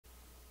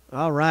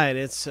All right,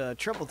 it's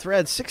Triple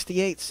Thread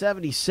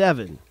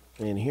 6877.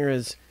 And here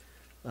is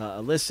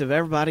a list of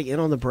everybody in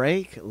on the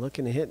break,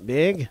 looking to hit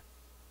big.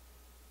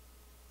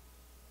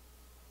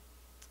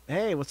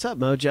 Hey, what's up,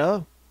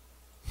 Mojo?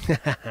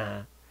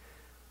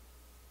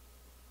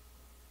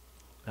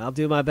 I'll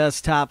do my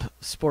best. Top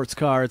sports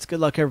cards. Good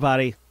luck,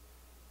 everybody.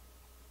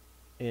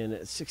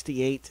 In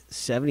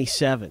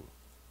 6877.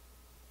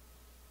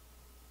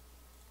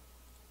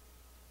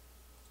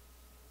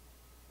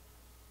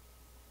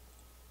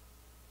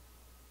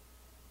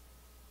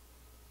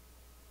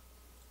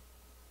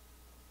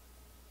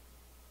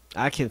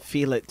 I can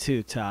feel it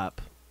too,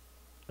 Top.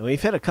 And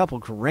we've had a couple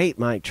great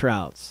Mike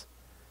Trouts.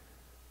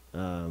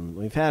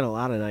 We've had a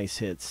lot of nice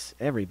hits.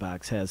 Every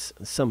box has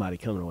somebody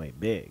coming away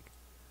big.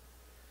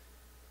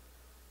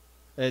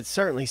 It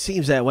certainly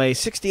seems that way.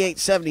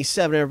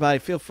 6877, everybody.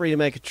 Feel free to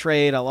make a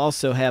trade. I'll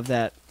also have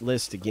that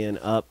list again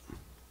up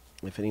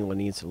if anyone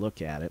needs to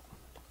look at it.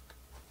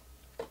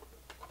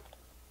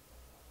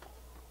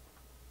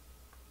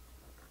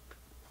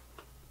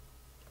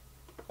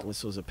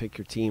 This was a pick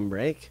your team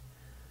break.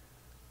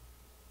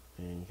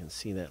 And you can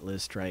see that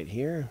list right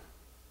here.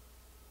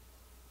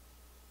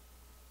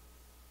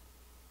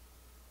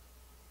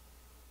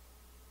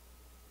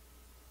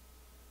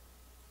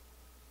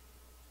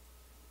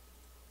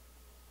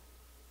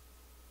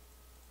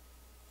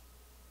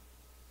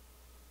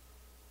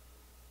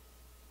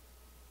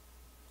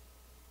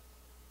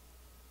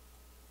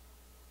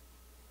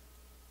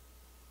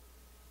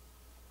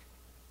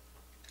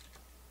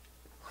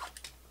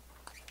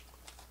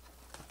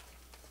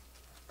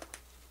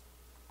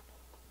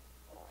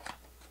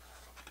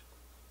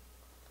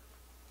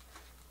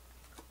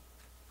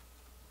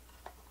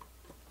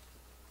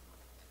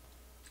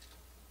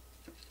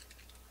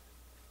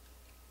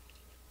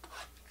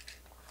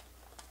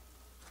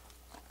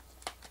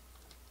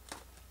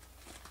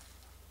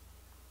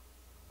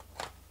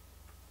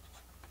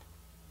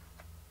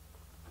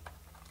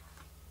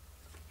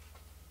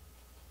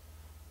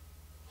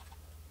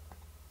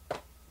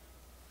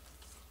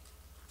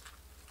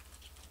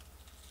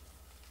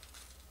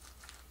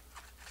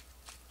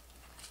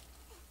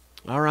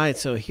 All right,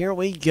 so here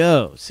we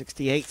go.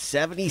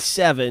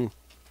 6877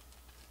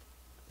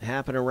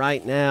 happening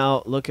right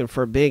now, looking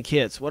for big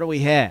hits. What do we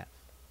have?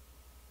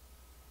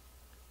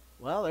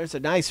 Well, there's a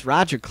nice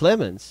Roger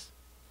Clemens.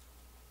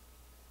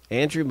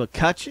 Andrew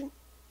McCutchen.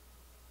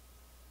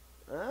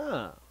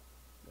 Ah,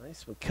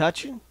 nice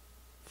McCutchen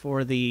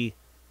for the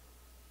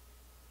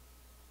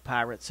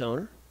Pirates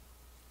owner.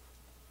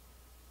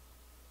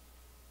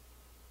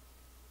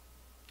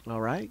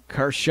 All right,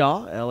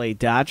 Kershaw, LA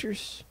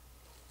Dodgers.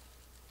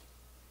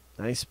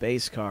 Nice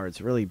base cards.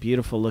 Really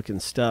beautiful looking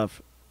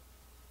stuff.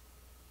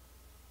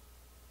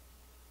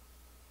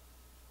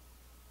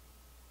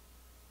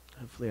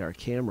 Hopefully our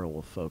camera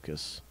will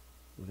focus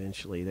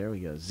eventually. There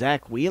we go.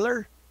 Zach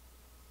Wheeler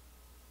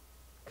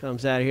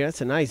comes out here. That's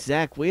a nice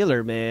Zach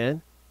Wheeler,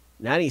 man.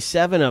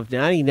 97 of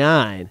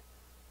 99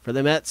 for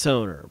the Mets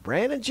owner.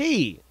 Brandon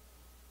G.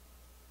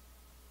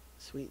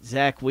 Sweet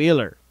Zach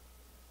Wheeler.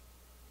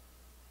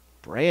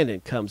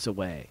 Brandon comes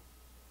away.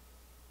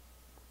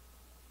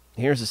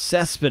 Here's a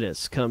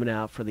Cespedes coming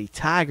out for the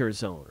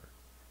Tigers owner.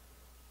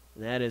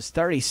 And that is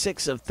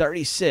 36 of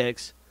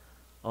 36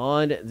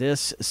 on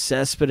this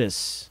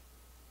Cespedes.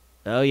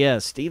 Oh, yeah,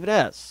 Stephen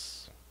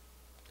S.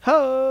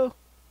 Ho!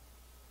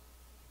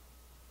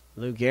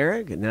 Lou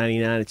Gehrig at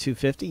 99 of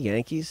 250,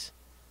 Yankees.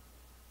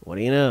 What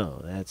do you know?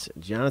 That's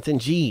Jonathan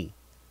G.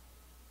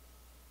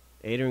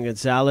 Adrian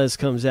Gonzalez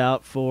comes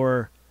out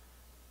for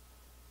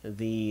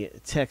the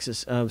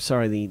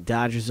the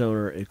Dodgers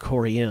owner,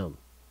 Corey M.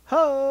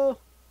 Ho!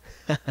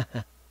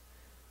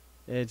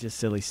 It's just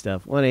silly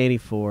stuff.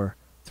 184,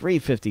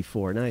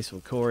 354. Nice one,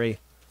 Corey.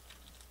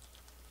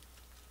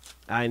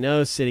 I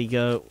know, City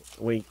Goat.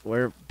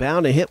 We're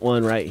bound to hit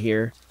one right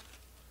here.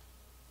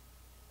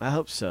 I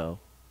hope so.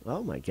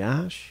 Oh my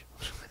gosh.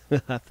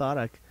 I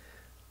thought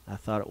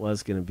it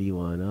was going to be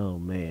one. Oh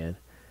man.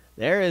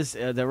 There is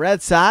the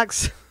Red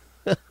Sox.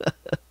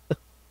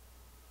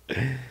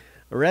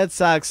 Red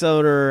Sox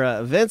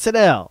owner Vincent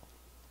L.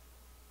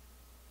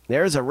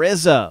 There's a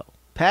Rizzo.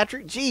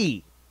 Patrick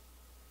G.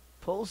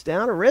 Pulls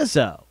down a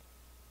Rizzo.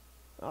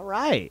 All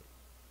right.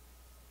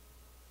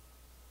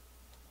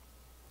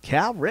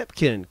 Cal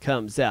Ripken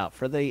comes out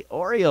for the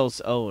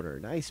Orioles owner.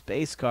 Nice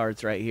base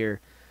cards right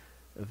here.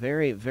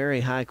 Very,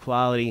 very high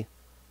quality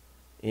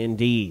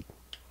indeed.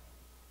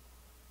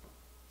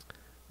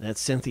 That's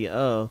Cynthia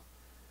O.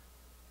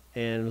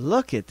 And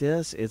look at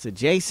this. It's a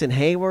Jason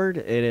Hayward.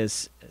 It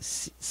is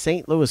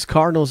St. Louis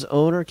Cardinals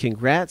owner.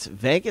 Congrats,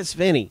 Vegas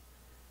Vinny.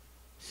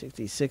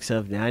 66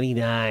 of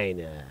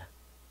 99.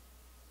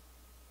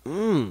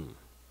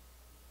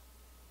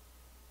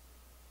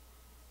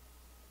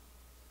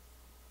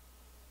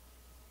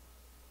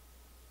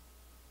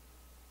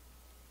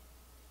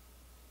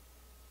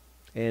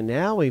 And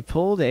now we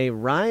pulled a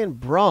Ryan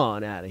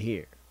Braun out of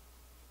here.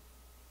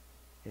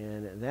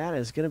 And that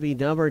is going to be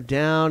numbered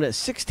down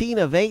 16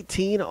 of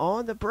 18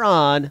 on the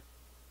Braun.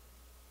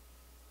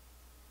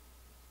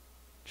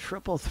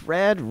 triple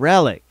thread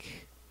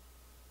relic.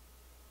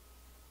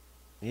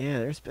 Yeah,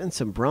 there's been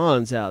some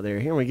bronze out there.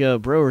 Here we go.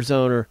 Brewers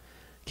owner.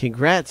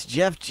 Congrats,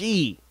 Jeff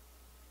G.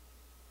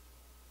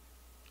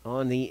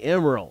 on the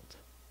emerald.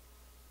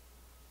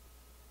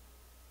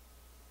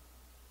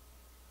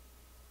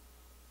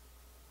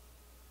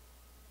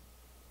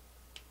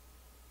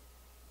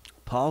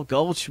 Paul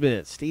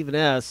Goldschmidt, Stephen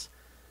S.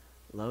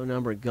 Low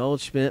number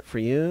Goldschmidt for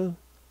you.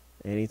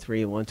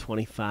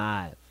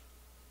 83-125.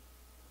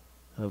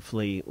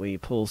 Hopefully we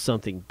pull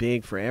something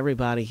big for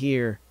everybody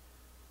here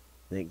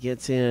that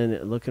gets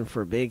in looking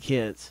for big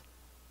hits.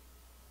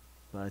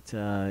 But,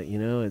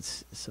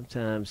 it's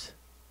sometimes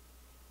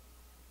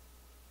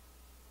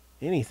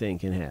anything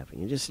can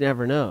happen. You just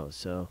never know.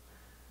 So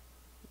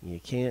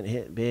you can't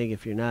hit big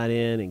if you're not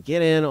in. And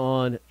get in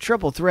on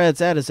triple threads.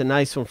 That is a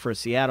nice one for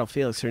Seattle.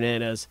 Felix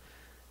Hernandez.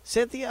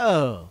 Cynthia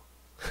O.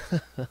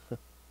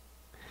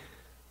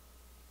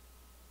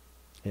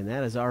 And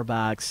that is our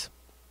box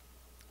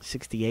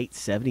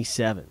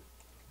 6877.